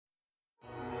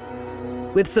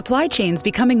With supply chains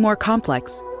becoming more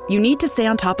complex, you need to stay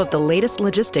on top of the latest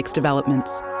logistics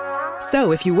developments.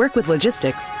 So if you work with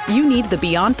logistics, you need the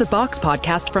Beyond the Box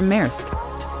podcast from Maersk.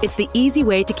 It's the easy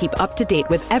way to keep up to date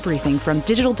with everything from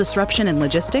digital disruption in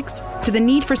logistics to the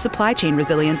need for supply chain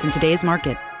resilience in today's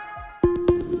market.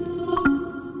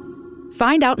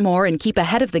 Find out more and keep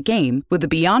ahead of the game with the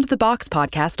Beyond the Box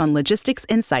podcast on logistics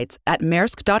insights at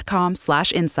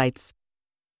maersk.com/insights.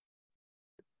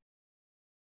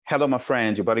 Hello, my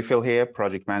friends. Your buddy Phil here,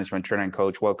 project management trainer and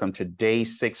coach. Welcome to day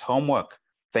 6 homework.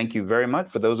 Thank you very much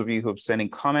for those of you who have sent in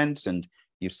comments and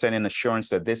you've sent in assurance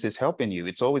that this is helping you.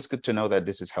 It's always good to know that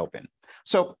this is helping.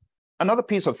 So another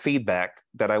piece of feedback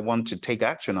that I want to take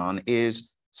action on is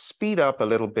speed up a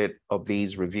little bit of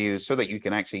these reviews so that you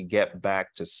can actually get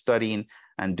back to studying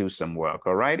and do some work.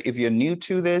 All right. If you're new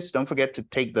to this, don't forget to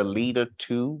take the Leader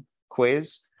 2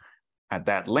 quiz at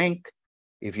that link.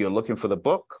 If you're looking for the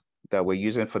book that we're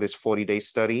using for this 40-day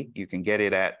study, you can get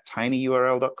it at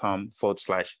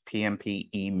tinyurl.com/PMP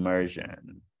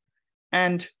immersion.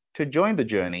 And to join the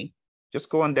journey, just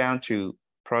go on down to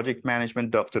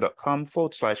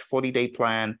projectmanagementdoctor.com/40-day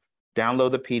plan,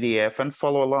 download the PDF and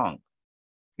follow along.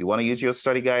 If you want to use your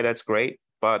study guide, that's great,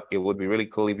 but it would be really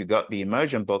cool if you got the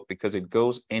immersion book because it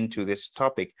goes into this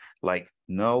topic like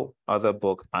no other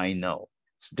book I know.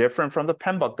 It's different from the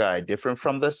PMP guide, different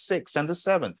from the 6th and the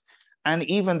 7th. And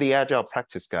even the Agile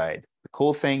Practice Guide. The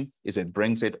cool thing is it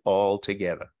brings it all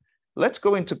together. Let's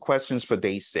go into questions for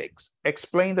day 6.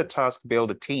 Explain the task,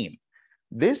 build a team.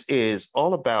 This is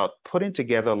all about putting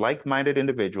together like-minded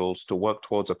individuals to work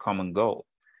towards a common goal.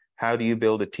 How do you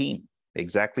build a team?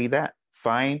 Exactly that.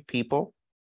 Find people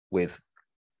with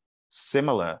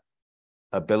similar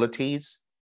abilities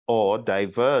or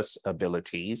diverse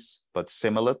abilities, but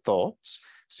similar thoughts.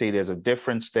 See, there's a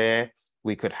difference there.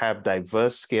 We could have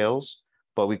diverse skills,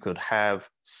 but we could have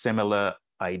similar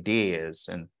ideas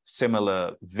and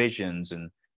similar visions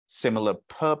and similar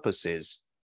purposes.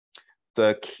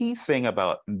 The key thing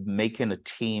about making a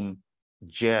team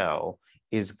gel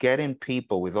is getting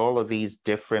people with all of these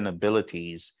different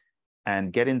abilities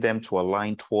and getting them to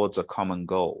align towards a common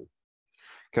goal.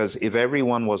 Because if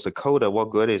everyone was a coder,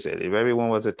 what good is it? If everyone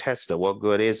was a tester, what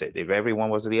good is it? If everyone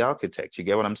was the architect, you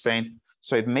get what I'm saying?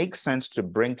 So it makes sense to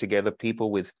bring together people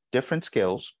with different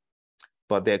skills,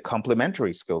 but they're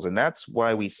complementary skills. And that's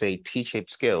why we say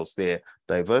T-shaped skills. They're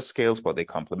diverse skills, but they're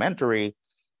complementary.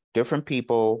 Different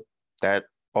people, that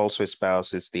also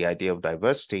espouses the idea of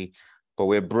diversity, but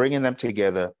we're bringing them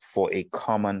together for a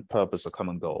common purpose, a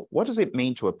common goal. What does it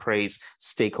mean to appraise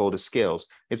stakeholder skills?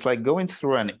 It's like going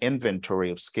through an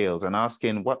inventory of skills and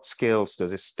asking what skills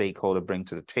does a stakeholder bring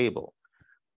to the table?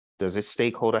 Does this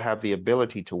stakeholder have the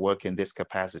ability to work in this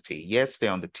capacity? Yes,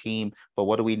 they're on the team, but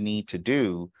what do we need to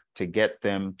do to get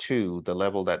them to the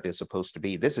level that they're supposed to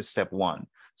be? This is step 1.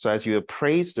 So as you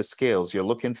appraise the skills, you're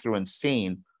looking through and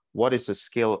seeing what is the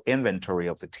skill inventory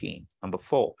of the team. Number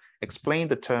 4, explain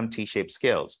the term T-shaped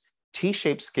skills.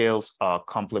 T-shaped skills are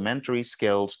complementary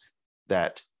skills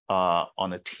that are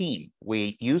on a team.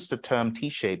 We use the term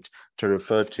T-shaped to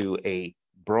refer to a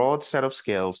broad set of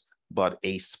skills, but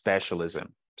a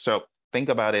specialism. So think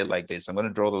about it like this. I'm going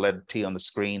to draw the letter T on the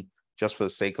screen just for the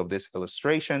sake of this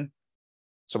illustration.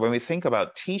 So when we think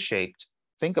about T-shaped,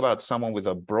 think about someone with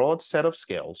a broad set of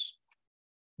skills,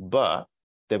 but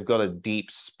they've got a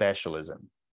deep specialism.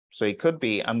 So it could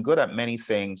be, I'm good at many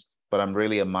things, but I'm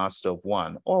really a master of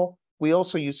one. Or we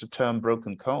also use the term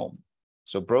broken comb.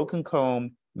 So broken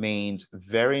comb means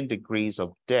varying degrees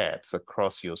of depth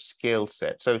across your skill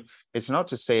set. So it's not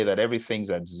to say that everything's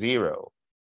at 0.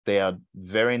 They are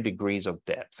varying degrees of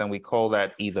depth, and we call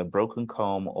that either broken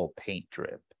comb or paint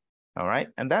drip. All right,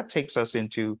 and that takes us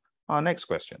into our next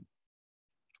question.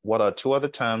 What are 2 other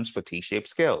terms for T-shaped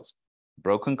skills?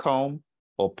 Broken comb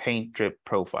or paint drip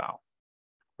profile?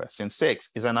 Question 6,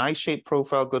 is an I-shaped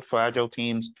profile good for Agile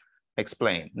teams?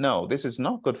 Explain. No, this is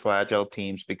not good for Agile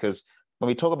teams because when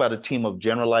we talk about a team of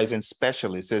generalizing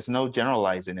specialists, there's no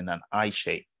generalizing in an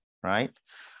I-shape, right?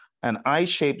 An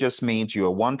I-shape just means you're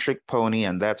a one-trick pony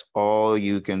and that's all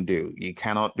you can do. You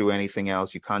cannot do anything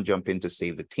else. You can't jump in to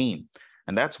save the team.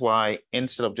 And that's why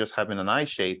instead of just having an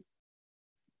I-shape,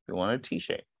 we want a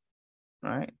T-shape,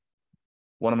 right?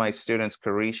 One of my students,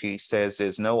 Karishi, says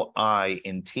there's no I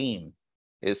in team.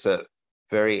 It's a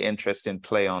very interesting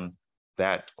play on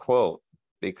that quote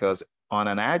because on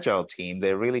an Agile team,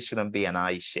 there really shouldn't be an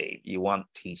I-shape. You want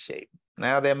T-shape.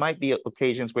 Now, there might be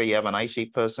occasions where you have an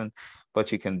I-shaped person, but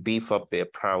you can beef up their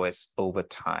prowess over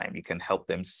time. You can help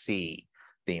them see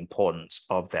the importance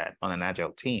of that on an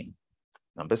Agile team.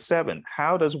 Number 7,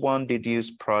 how does one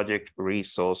deduce project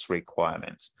resource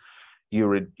requirements?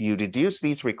 You deduce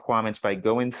these requirements by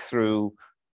going through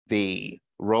the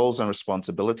roles and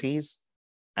responsibilities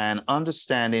and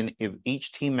understanding if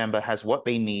each team member has what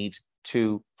they need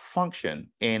to function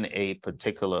in a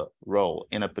particular role,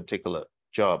 in a particular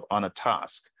job, on a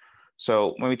task.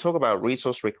 So when we talk about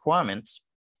resource requirements,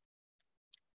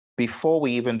 before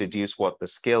we even deduce what the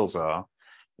skills are,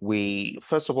 we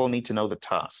first of all need to know the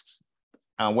tasks.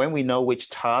 And when we know which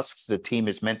tasks the team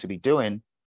is meant to be doing,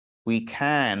 we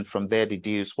can from there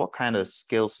deduce what kind of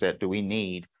skill set do we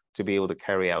need to be able to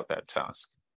carry out that task.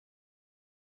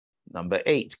 Number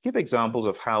 8, give examples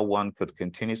of how one could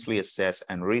continuously assess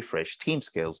and refresh team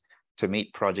skills to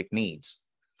meet project needs.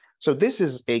 So this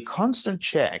is a constant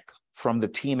check from the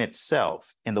team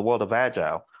itself in the world of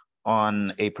Agile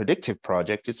on a predictive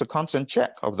project. It's a constant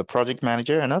check of the project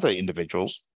manager and other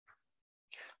individuals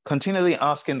continually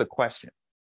asking the question,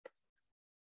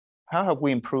 how have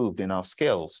we improved in our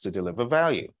skills to deliver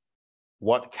value?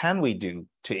 What can we do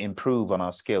to improve on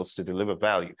our skills to deliver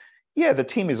value? Yeah, the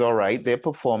team is all right. They're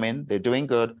performing, they're doing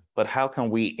good, but how can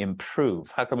we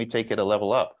improve? How can we take it a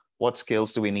level up? What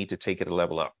skills do we need to take it a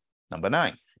level up? Number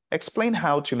 9, explain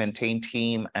how to maintain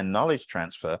team and knowledge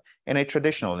transfer in a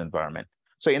traditional environment.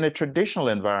 So in a traditional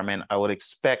environment, I would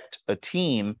expect a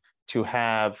team to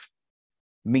have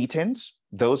meetings.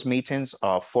 Those meetings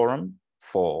are forum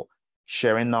for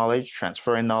sharing knowledge,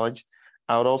 transferring knowledge.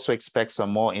 I would also expect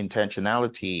some more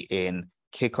intentionality in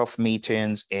kickoff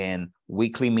meetings, in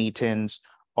weekly meetings,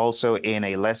 also in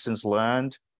a lessons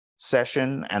learned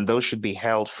session, and those should be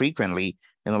held frequently.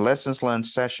 In a lessons learned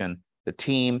session, the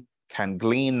team can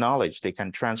glean knowledge. They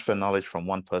can transfer knowledge from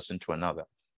one person to another.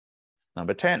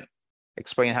 Number 10,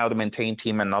 explain how to maintain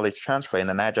team and knowledge transfer in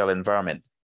an Agile environment.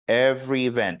 Every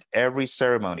event, every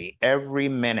ceremony, every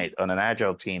minute on an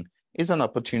Agile team is an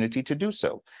opportunity to do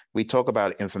so. We talk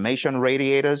about information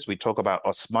radiators, we talk about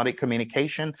osmotic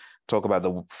communication, talk about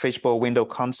the fishbowl window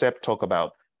concept, talk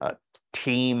about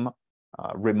team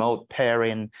remote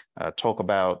pairing, talk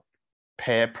about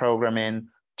pair programming,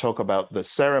 talk about the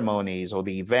ceremonies or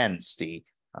the events, the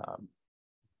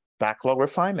backlog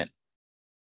refinement,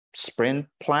 sprint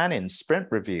planning, sprint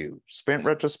review, sprint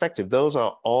retrospective. Those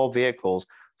are all vehicles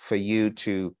for you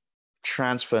to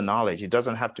transfer knowledge. It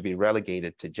doesn't have to be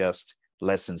relegated to just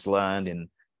lessons learned in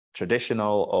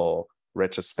traditional or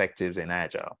retrospectives in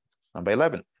Agile. Number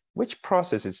 11, which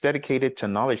process is dedicated to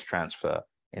knowledge transfer?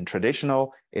 In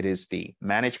traditional, it is the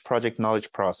managed project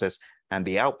knowledge process, and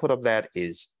the output of that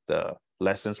is the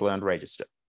lessons learned register.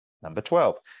 Number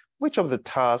 12, which of the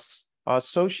tasks are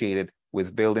associated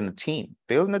with building a team?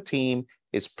 Building a team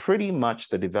is pretty much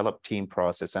the developed team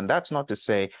process. And that's not to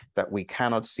say that we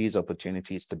cannot seize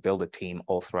opportunities to build a team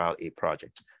all throughout a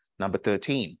project. Number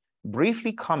 13,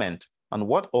 briefly comment on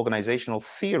what organizational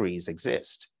theories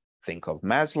exist. Think of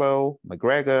Maslow,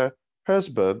 McGregor,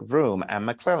 Herzberg, Vroom, and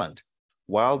McClelland.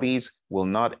 While these will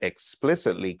not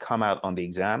explicitly come out on the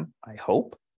exam, I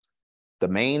hope, the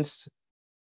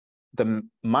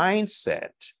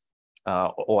mindset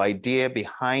or idea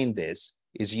behind this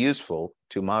is useful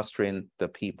to mastering the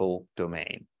people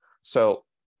domain. So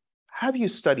have you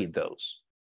studied those?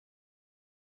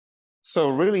 So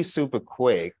really super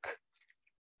quick,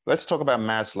 let's talk about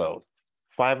Maslow.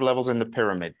 5 levels in the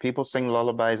pyramid. People sing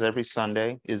lullabies every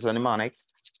Sunday is a mnemonic.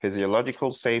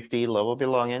 Physiological safety, love of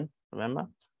belonging, remember?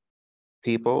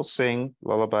 People sing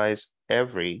lullabies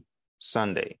every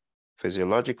Sunday.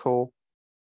 Physiological,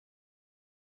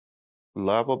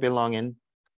 love of belonging,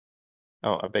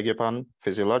 I beg your pardon,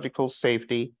 physiological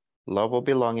safety, love of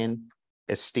belonging,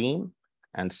 esteem,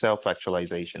 and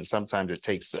self-actualization. Sometimes it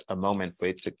takes a moment for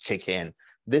it to kick in.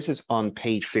 This is on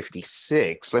page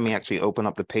 56. Let me actually open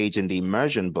up the page in the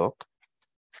immersion book.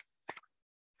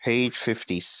 Page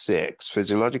 56,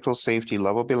 physiological safety,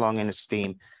 love of belonging,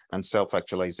 esteem, and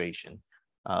self-actualization.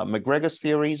 McGregor's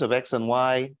theories of X and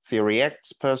Y. Theory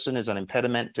X, person is an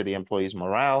impediment to the employee's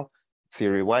morale.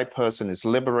 Theory Y, person is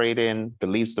liberating,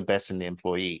 believes the best in the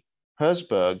employee.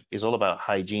 Herzberg is all about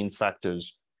hygiene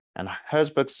factors. And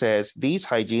Herzberg says these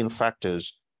hygiene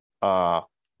factors are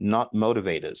not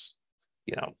motivators.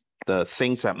 You know, the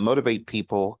things that motivate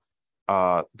people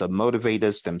are the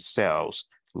motivators themselves,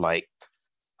 like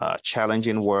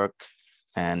challenging work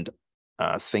and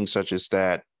things such as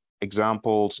that.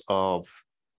 Examples of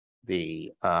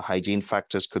the hygiene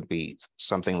factors could be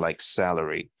something like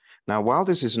salary. Now, while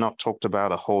this is not talked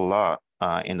about a whole lot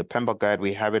in the PMP guide,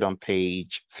 we have it on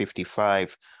page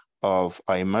 55 of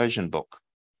our immersion book.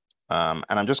 And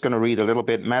I'm just going to read a little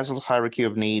bit. Maslow's hierarchy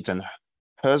of needs and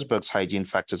Herzberg's hygiene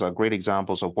factors are great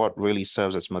examples of what really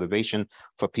serves as motivation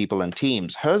for people and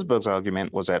teams. Herzberg's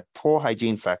argument was that poor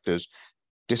hygiene factors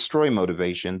destroy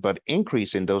motivation, but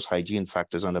increasing those hygiene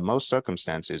factors under most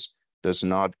circumstances does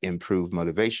not improve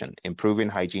motivation. Improving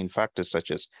hygiene factors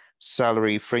such as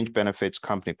salary, fringe benefits,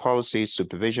 company policies,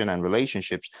 supervision, and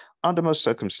relationships under most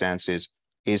circumstances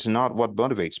is not what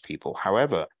motivates people.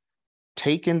 However,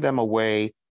 taking them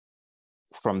away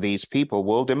from these people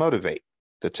will demotivate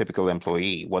the typical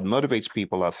employee. What motivates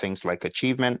people are things like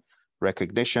achievement,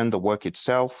 recognition, the work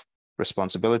itself,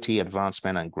 responsibility,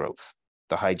 advancement, and growth.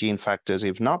 The hygiene factors,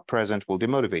 if not present, will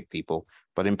demotivate people,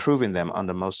 but improving them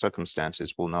under most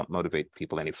circumstances will not motivate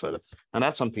people any further. And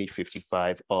that's on page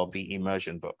 55 of the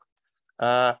immersion book.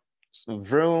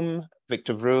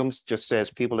 Victor Vroom just says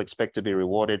people expect to be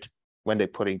rewarded when they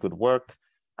put in good work.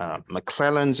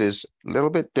 McClellan's is a little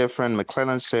bit different.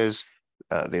 McClellan says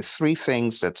there are three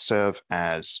things that serve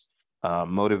as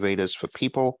motivators for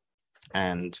people.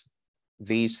 And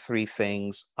these three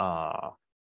things are,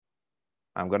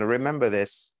 I'm going to remember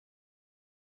this,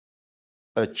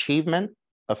 achievement,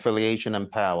 affiliation, and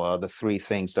power are the three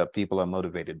things that people are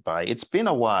motivated by. It's been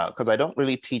a while because I don't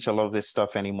really teach a lot of this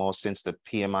stuff anymore since the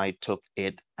PMI took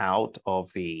it out of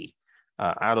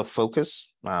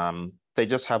focus. They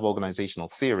just have organizational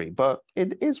theory, but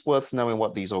it is worth knowing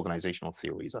what these organizational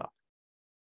theories are.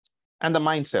 And the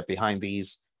mindset behind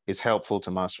these is helpful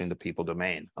to mastering the people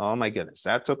domain. Oh my goodness,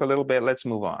 that took a little bit. Let's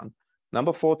move on.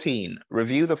 Number 14,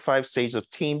 review the 5 stages of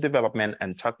team development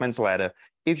and Tuckman's ladder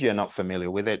if you're not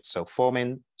familiar with it. So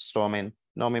forming, storming,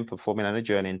 norming, performing, and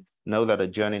adjourning. Know that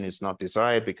adjourning is not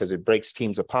desired because it breaks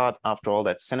teams apart. After all,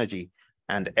 that synergy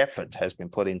and effort has been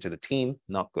put into the team.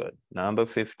 Not good. Number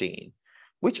 15,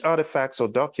 which artifacts or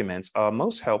documents are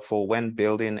most helpful when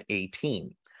building a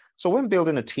team? So when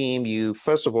building a team, you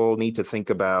first of all need to think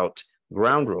about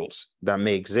ground rules that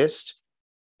may exist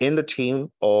in the team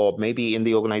or maybe in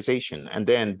the organization, and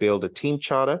then build a team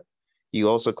charter. You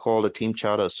also call a team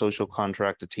charter a social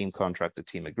contract, a team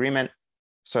agreement.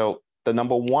 So the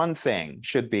number one thing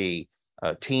should be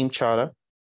a team charter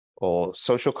or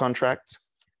social contract.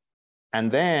 And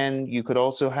then you could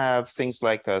also have things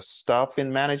like a staff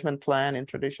in management plan in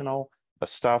traditional, a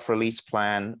staff release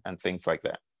plan, and things like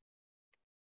that.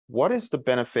 What is the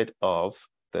benefit of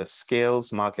the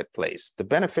skills marketplace? The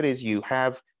benefit is you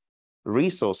have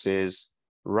resources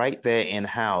right there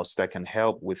in-house that can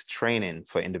help with training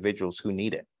for individuals who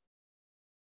need it.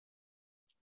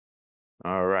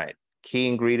 All right. Key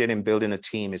ingredient in building a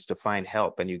team is to find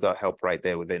help, and you got help right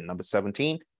there within. Number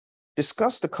 17,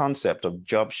 discuss the concept of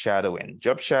job shadowing.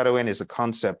 Job shadowing is a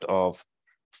concept of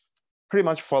pretty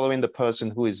much following the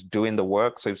person who is doing the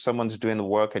work. So if someone's doing the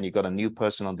work and you got a new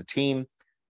person on the team,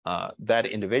 that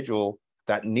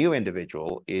new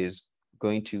individual is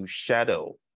going to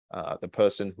shadow the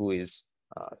person who is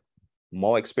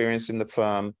more experienced in the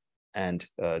firm and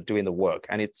doing the work.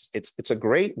 And it's a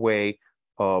great way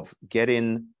of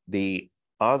getting the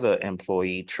other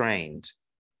employee trained.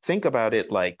 Think about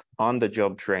it like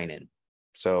on-the-job training.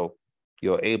 So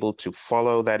you're able to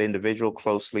follow that individual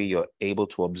closely. You're able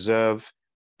to observe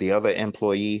the other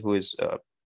employee who is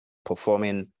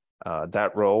performing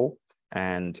that role.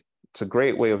 And it's a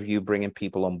great way of you bringing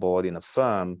people on board in a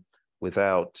firm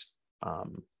without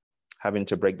having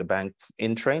to break the bank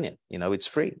in training. You know, it's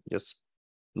free. Just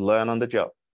learn on the job.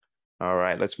 All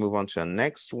right, let's move on to the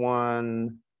next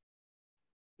one.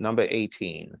 Number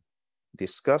 18,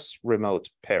 discuss remote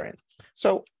pairing.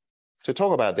 So to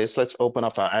talk about this, let's open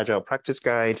up our Agile practice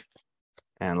guide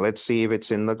and let's see if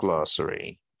it's in the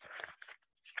glossary.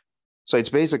 So it's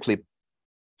basically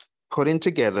putting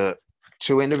together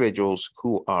 2 individuals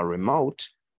who are remote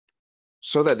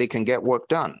so that they can get work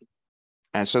done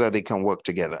and so that they can work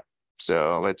together.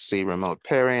 So let's see, remote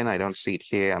pairing. I don't see it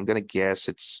here. I'm going to guess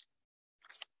is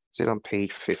it on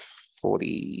page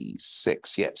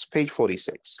 46? Yes, page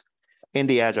 46 in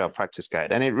the Agile practice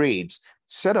guide. And it reads,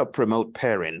 set up remote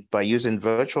pairing by using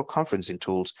virtual conferencing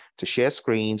tools to share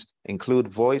screens, include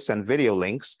voice and video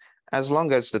links. As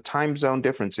long as the time zone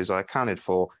differences are accounted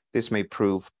for, this may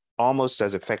prove almost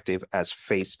as effective as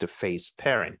face-to-face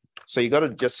pairing. So you got to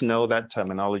just know that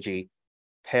terminology,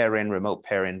 pairing, remote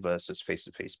pairing versus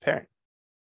face-to-face pairing.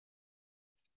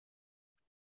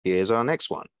 Here's our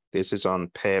next one. This is on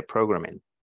pair programming.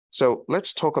 So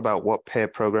let's talk about what pair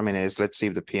programming is. Let's see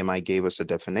if the PMI gave us a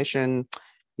definition.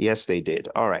 Yes, they did.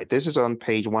 All right, this is on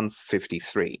page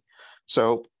 153.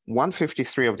 So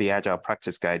 153 of the Agile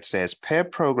Practice Guide says pair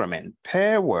programming,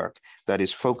 pair work that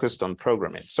is focused on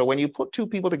programming. So when you put 2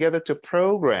 people together to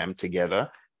program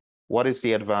together, what is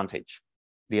the advantage?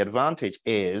 The advantage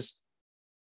is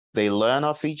they learn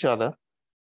off each other,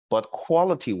 but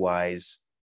quality-wise,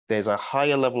 there's a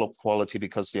higher level of quality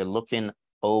because they're looking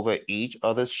over each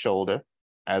other's shoulder.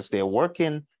 as they're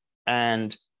working,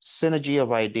 and synergy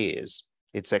of ideas,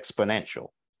 it's exponential.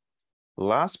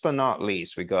 Last but not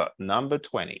least, we got number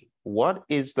 20. What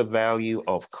is the value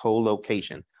of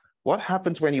co-location? What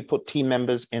happens when you put team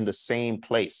members in the same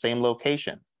place, same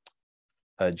location?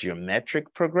 A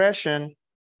geometric progression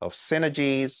of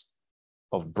synergies,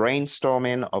 of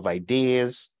brainstorming, of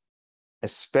ideas,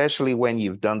 especially when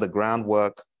you've done the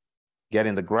groundwork,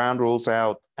 getting the ground rules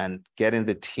out and getting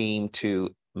the team to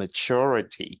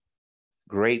maturity.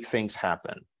 Great things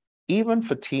happen. Even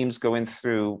for teams going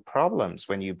through problems,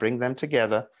 when you bring them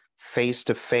together face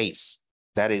to face,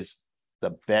 that is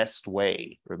the best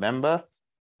way. Remember,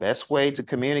 best way to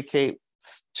communicate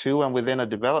to and within a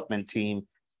development team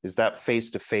is that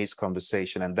face-to-face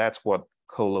conversation. And that's what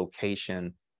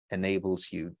co-location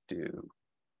enables you to do.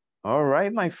 All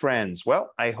right, my friends.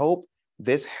 Well, I hope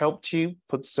this helped you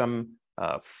put some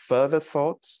further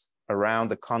thoughts around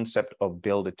the concept of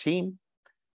build a team.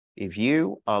 If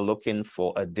you are looking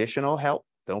for additional help,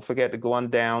 don't forget to go on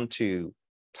down to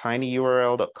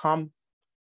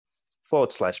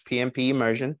tinyurl.com/PMP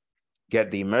immersion,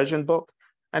 get the immersion book.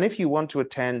 And if you want to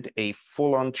attend a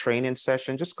full-on training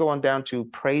session, just go on down to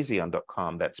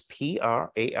praizion.com. That's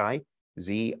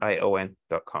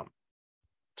PRAIZION.com.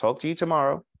 Talk to you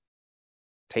tomorrow.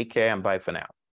 Take care and bye for now.